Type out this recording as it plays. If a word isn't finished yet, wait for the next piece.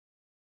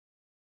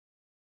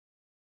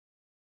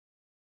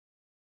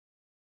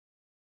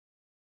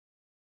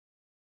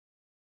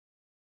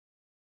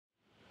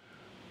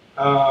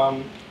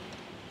um,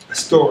 a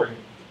story.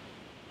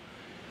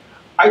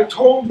 I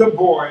told the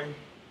boy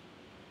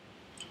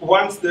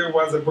once there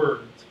was a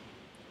bird,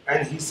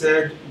 and he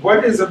said,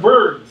 "What is a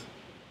bird?"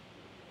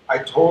 I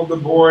told the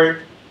boy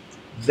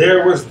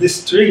there was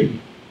this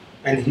tree,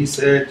 and he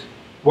said,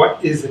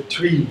 "What is a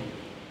tree?"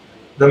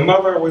 The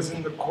mother was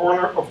in the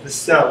corner of the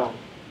cell,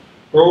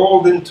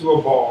 rolled into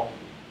a ball,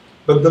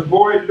 but the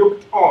boy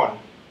looked on.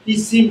 He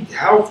seemed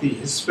healthy,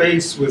 his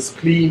face was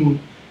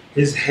clean,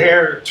 his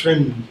hair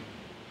trimmed.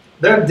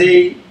 That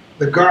day,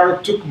 the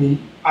guard took me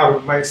out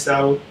of my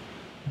cell,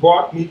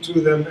 brought me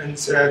to them, and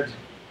said,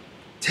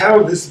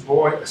 "Tell this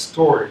boy a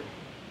story."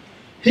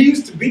 He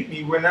used to beat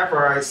me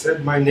whenever I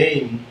said my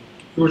name.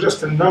 "You were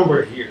just a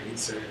number here," he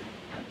said,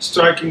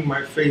 striking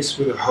my face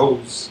with a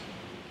hose.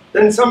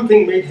 Then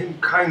something made him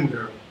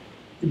kinder.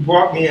 He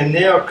brought me a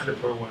nail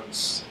clipper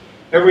once,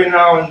 every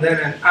now and then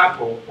an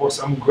apple or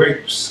some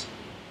grapes.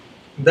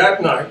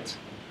 That night,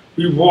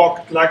 we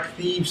walked like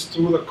thieves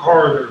through the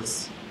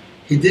corridors.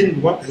 He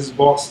didn't want his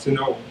boss to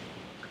know,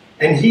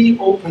 and he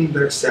opened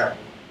their cell.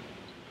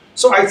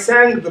 So I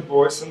sang the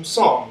boy some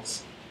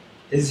songs.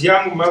 His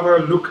young mother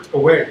looked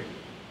away,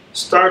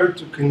 started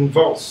to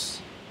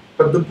convulse,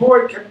 but the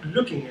boy kept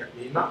looking at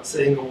me, not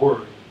saying a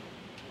word.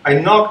 I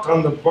knocked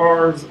on the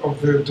bars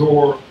of their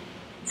door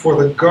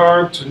for the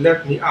guard to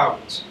let me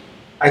out.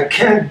 "I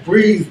can't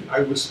breathe,"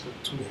 I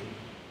whispered to him.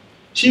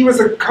 She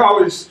was a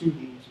college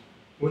student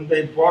when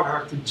they brought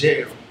her to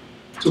jail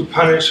to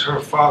punish her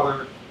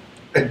father,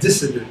 a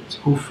dissident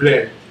who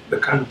fled the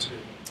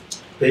country.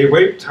 They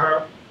raped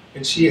her,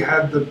 and she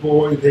had the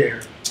boy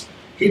there.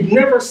 He'd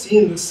never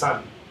seen the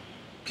sun,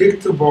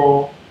 kicked a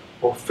ball,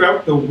 or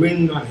felt the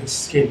wind on his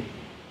skin.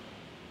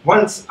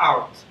 Once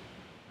out,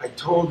 I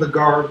told the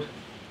guard,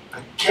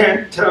 "I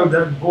can't tell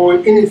that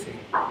boy anything."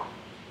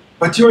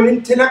 "But you're an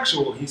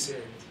intellectual," he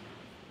said.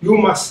 "You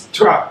must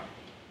try."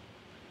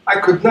 I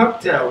could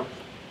not tell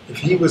if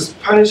he was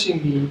punishing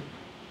me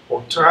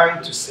or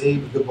trying to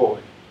save the boy.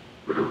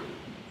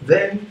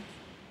 Then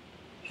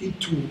he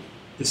too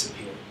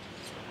disappeared.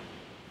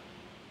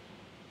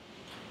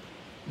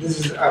 This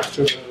is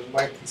after the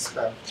mighty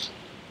spell.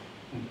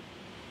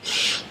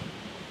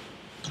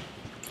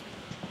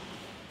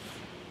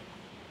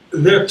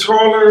 Their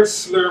trawlers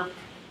slurp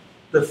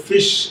the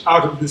fish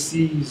out of the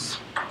seas.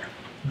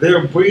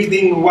 Their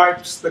breathing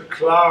wipes the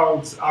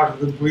clouds out of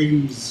the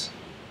breeze.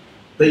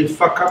 They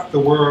fuck up the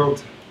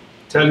world,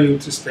 tell you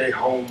to stay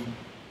home.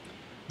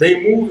 They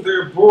move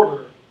their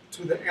border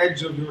to the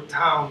edge of your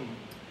town,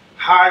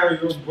 hire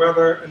your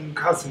brother and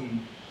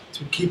cousin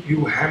to keep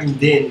you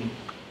hemmed in.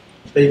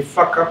 They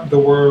fuck up the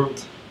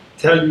world,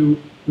 tell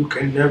you you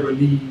can never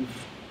leave.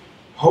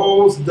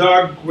 Holes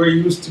dug where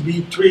used to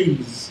be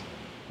trees,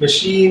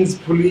 machines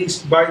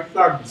policed by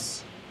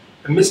thugs,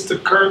 a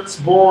Mr. Kurtz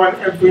born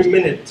every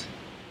minute,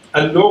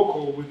 a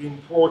local with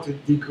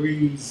imported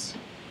degrees.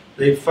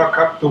 They fuck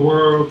up the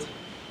world,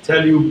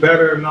 tell you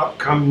better not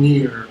come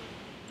near.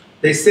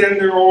 They send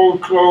their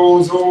old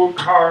clothes, old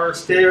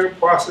cars, stale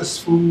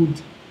processed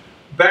food.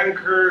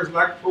 Bankers,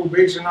 like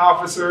probation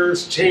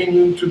officers, chain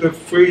you to the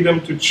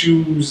freedom to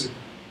choose.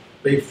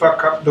 They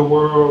fuck up the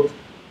world,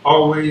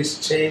 always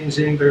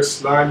changing their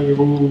slimy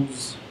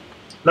rules.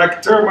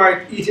 Like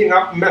termite eating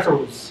up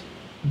metals,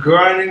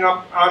 grinding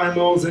up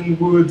animals in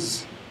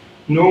woods.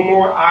 No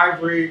more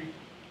ivory,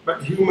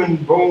 but human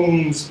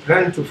bones,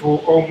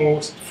 plentiful,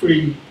 almost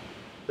free.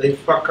 They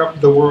fuck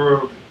up the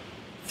world,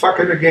 fuck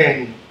it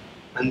again,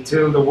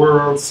 until the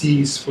world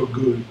sees for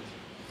good.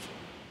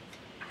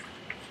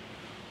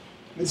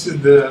 This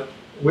is the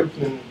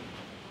Whitman.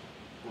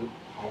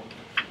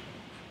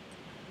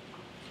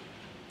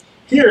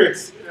 Here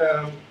it's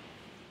the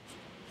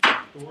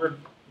word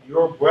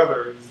 "your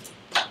brother" is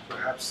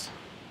perhaps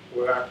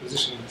where I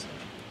position myself.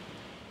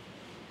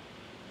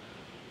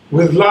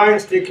 With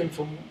lines taken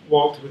from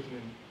Walt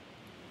Whitman.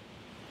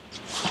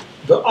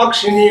 The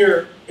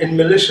auctioneer in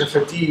militia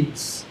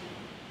fatigues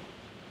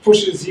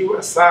pushes you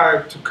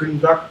aside to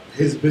conduct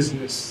his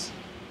business.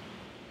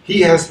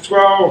 He has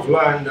 12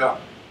 lined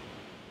up.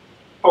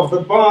 Of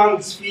the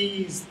bonds,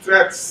 fees,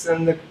 threats,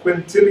 and the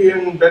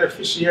quintillion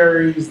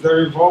beneficiaries, the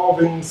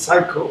revolving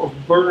cycle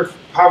of birth,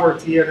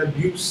 poverty, and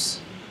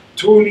abuse,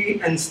 truly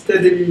and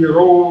steadily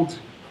rolled,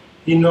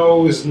 he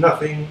knows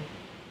nothing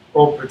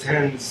or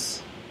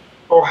pretends,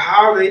 or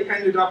how they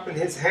ended up in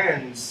his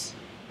hands,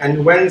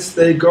 and whence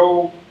they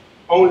go,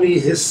 only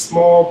his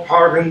small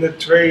part in the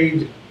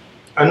trade,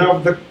 and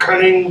of the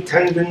cunning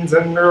tendons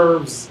and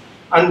nerves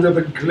under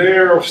the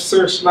glare of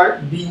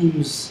searchlight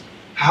beams,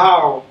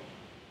 how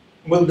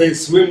will they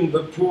swim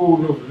the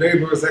pool of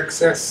labor's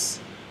excess?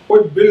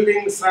 What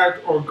building site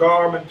or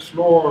garment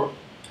floor?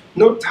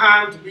 No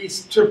time to be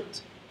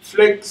stripped,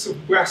 flakes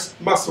of breast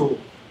muscle,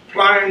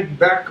 pliant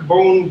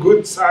backbone,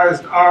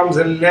 good-sized arms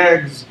and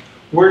legs,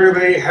 where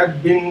they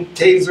had been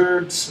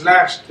tasered,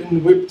 slashed,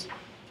 and whipped,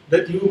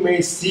 that you may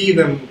see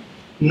them,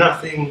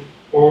 nothing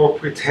or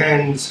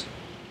pretends.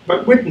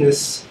 But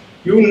witness,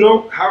 you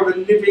note how the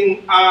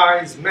living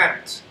eyes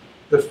met,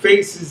 the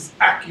faces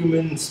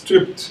acumen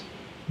stripped,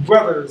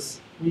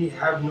 brothers, we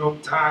have no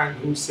time,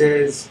 who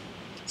says,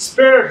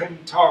 spare him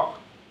talk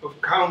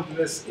of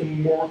countless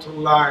immortal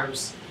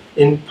lives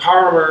in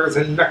parlors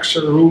and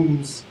lecture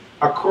rooms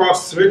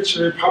across rich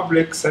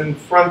republics and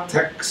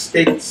frontex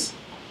states.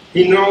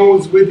 He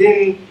knows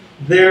within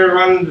there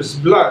runs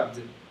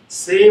blood,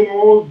 same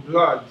old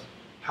blood,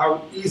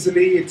 how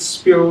easily it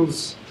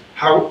spills,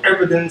 how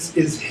evidence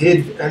is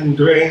hid and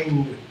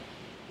drained.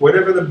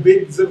 Whatever the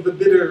bids of the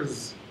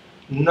bidders,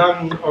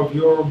 none of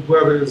your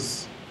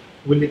brothers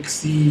will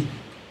exceed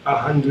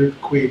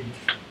 100 quid.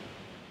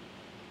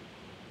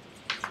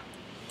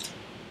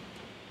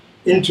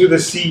 Into the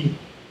sea.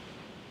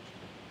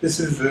 This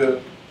is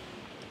the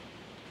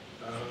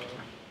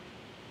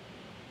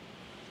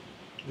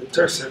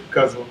tercet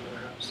ghazal,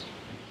 perhaps.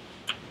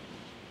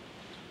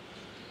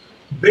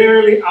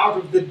 Barely out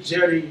of the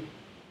jetty,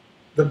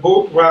 the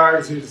boat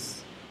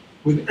rises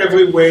with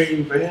every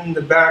wave, and in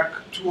the back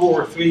 2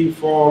 or 3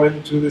 fall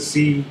into the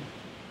sea.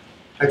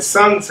 At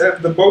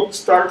sunset, the boat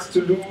starts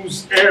to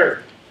lose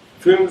air,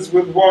 fills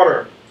with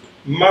water.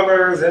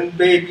 Mothers and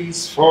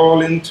babies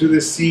fall into the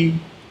sea.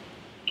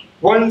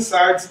 One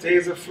side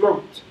stays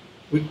afloat.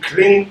 We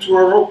cling to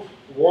a rope,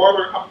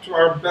 water up to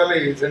our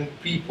bellies, and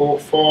people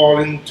fall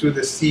into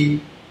the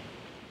sea.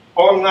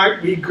 All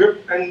night we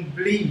grip and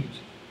bleed.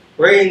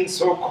 Rain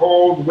so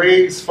cold,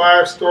 waves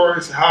 5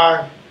 stories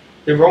high.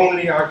 If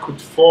only I could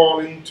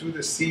fall into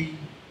the sea.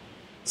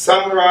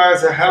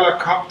 Sunrise, a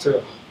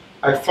helicopter.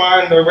 I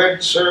find a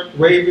red shirt,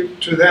 wave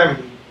it to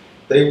them.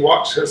 They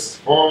watch us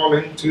fall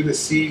into the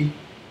sea.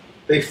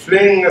 They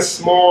fling a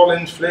small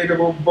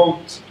inflatable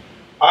boat.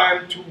 I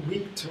am too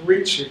weak to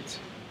reach it.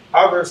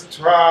 Others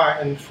try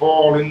and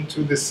fall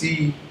into the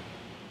sea.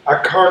 A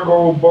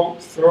cargo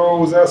boat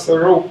throws us a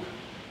rope.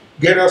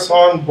 Get us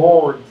on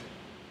board,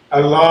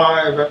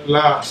 alive at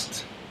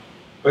last,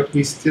 but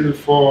we still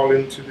fall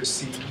into the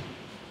sea.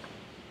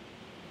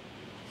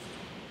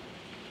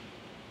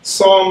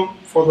 Psalm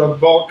for the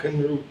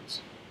Balkan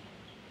route.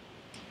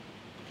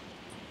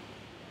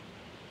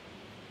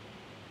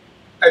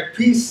 At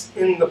peace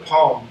in the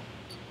palm,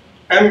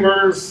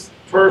 embers,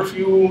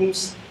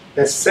 perfumes,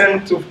 the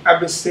scent of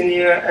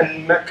Abyssinia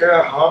and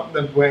Mecca haunt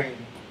the brain.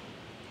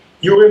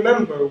 You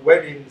remember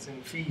weddings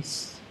and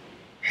feasts.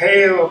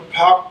 Hail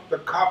popped the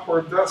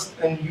copper dust,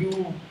 and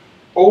you,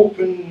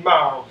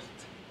 open-mouthed,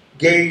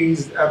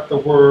 gazed at the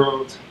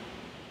world.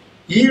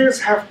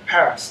 Years have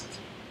passed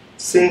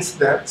since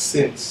that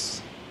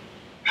since.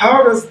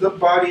 How does the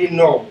body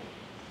know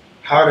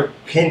how to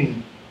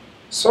pin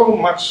so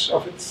much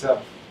of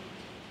itself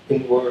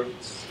in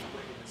words?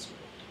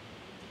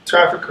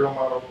 Traffic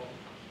remarkable.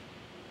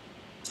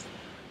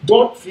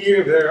 Don't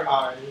fear their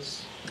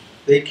eyes.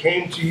 They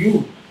came to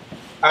you.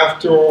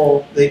 After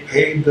all, they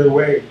paved their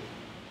way.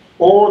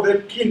 Or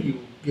they'll kill you,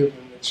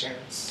 given the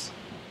chance.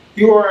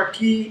 You are a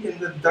key in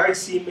the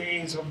dicey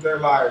maze of their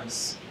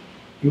lives.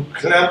 You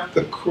clamp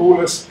the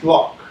cruelest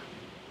lock.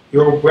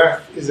 Your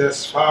breath is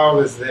as foul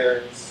as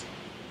theirs.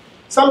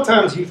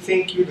 Sometimes you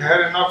think you'd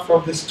had enough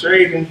of this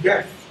trade in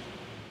death.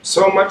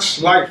 So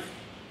much life,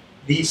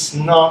 these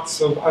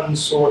knots of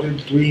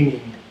unsorted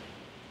dreaming.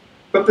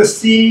 But the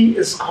sea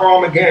is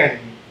calm again.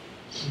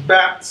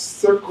 Bats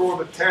circle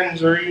the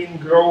tangerine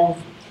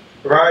grove,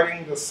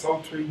 riding the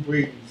sultry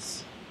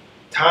breeze.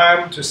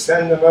 Time to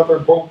send another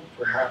boat,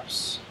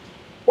 perhaps.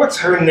 What's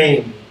her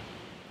name?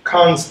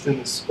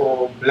 Constance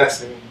or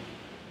Blessing,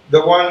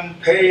 the one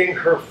paying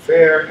her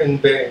fare in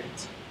bed.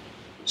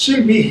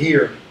 She'll be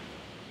here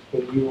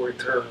when you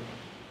return.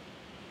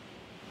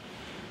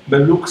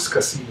 Maluk's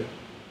Qasida.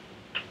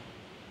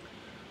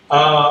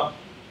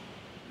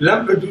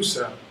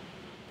 Lampedusa,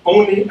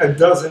 only a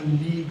dozen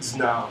leagues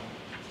now.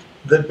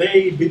 The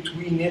bay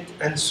between it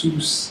and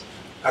Sousse,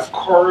 a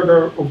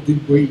corridor of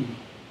debris,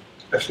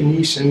 a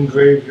Phoenician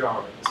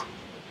graveyard.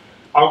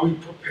 Are we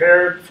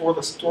prepared for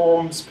the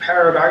storm's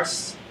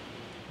paradise?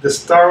 The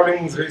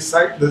starlings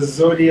recite the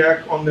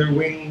zodiac on their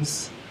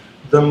wings.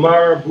 The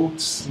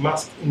marabouts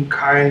must in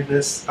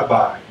kindness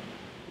abide.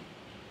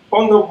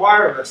 On the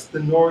wireless, the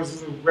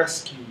noises of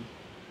rescue,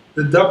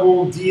 the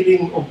double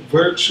dealing of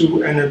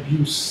virtue and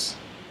abuse.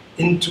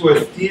 Into a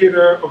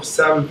theater of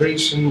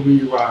salvation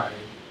we ride.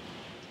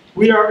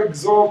 We are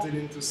exalted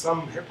into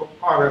some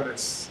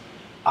hippopotamus,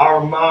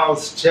 our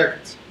mouths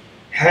checked,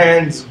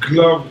 hands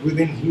gloved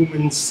within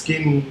human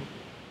skin,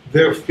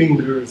 their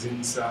fingers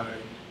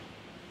inside.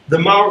 The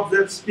mouths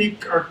that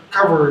speak are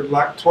covered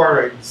like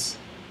Tuaregs,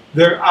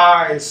 their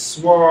eyes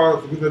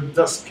swathed with a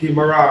dusky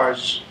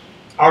mirage,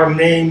 our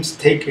names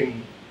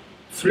taken,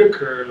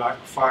 flicker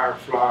like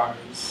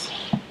fireflies.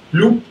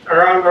 Looped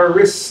around our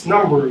wrists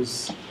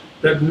numbers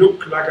that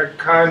look like a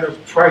kind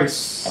of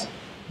price.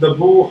 The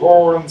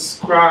bullhorns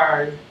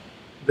cry,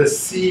 the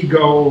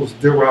seagulls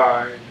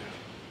deride.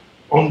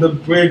 On the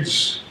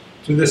bridge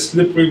to the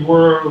slippery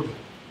world,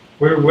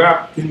 we're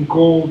wrapped in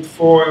gold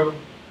foil,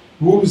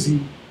 woozy,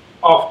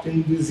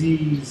 often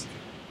diseased.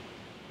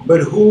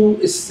 But who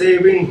is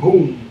saving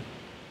whom?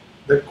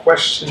 The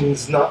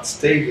question's not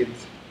stated,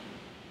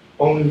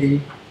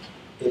 only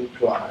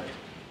implied.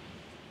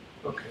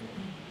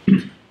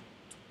 Okay.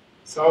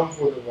 Some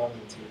for the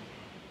volunteer.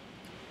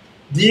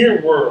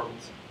 Dear world,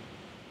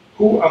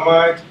 who am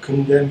I to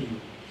condemn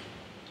you?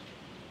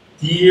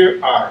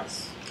 Dear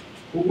eyes,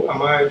 who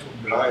am I to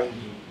blind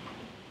you?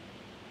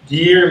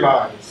 Dear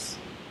lies,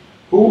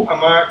 who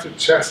am I to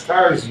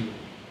chastise you?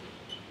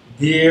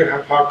 Dear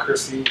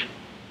hypocrisy,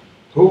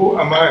 who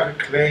am I to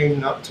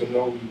claim not to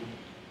know you?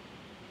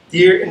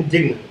 Dear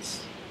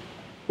indignance,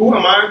 who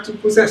am I to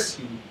possess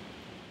you?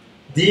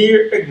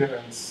 Dear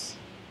ignorance,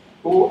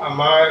 who am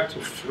I to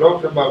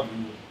float above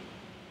you?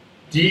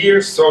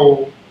 Dear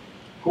soul,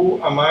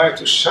 who am I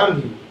to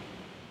shun you?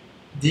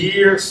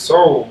 Dear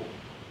soul,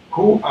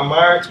 who am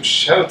I to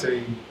shelter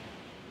you?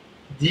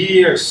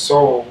 Dear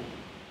soul,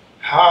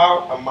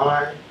 how am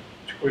I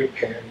to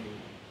repair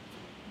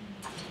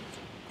you?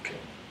 Okay.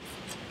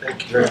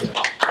 Thank you very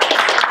much.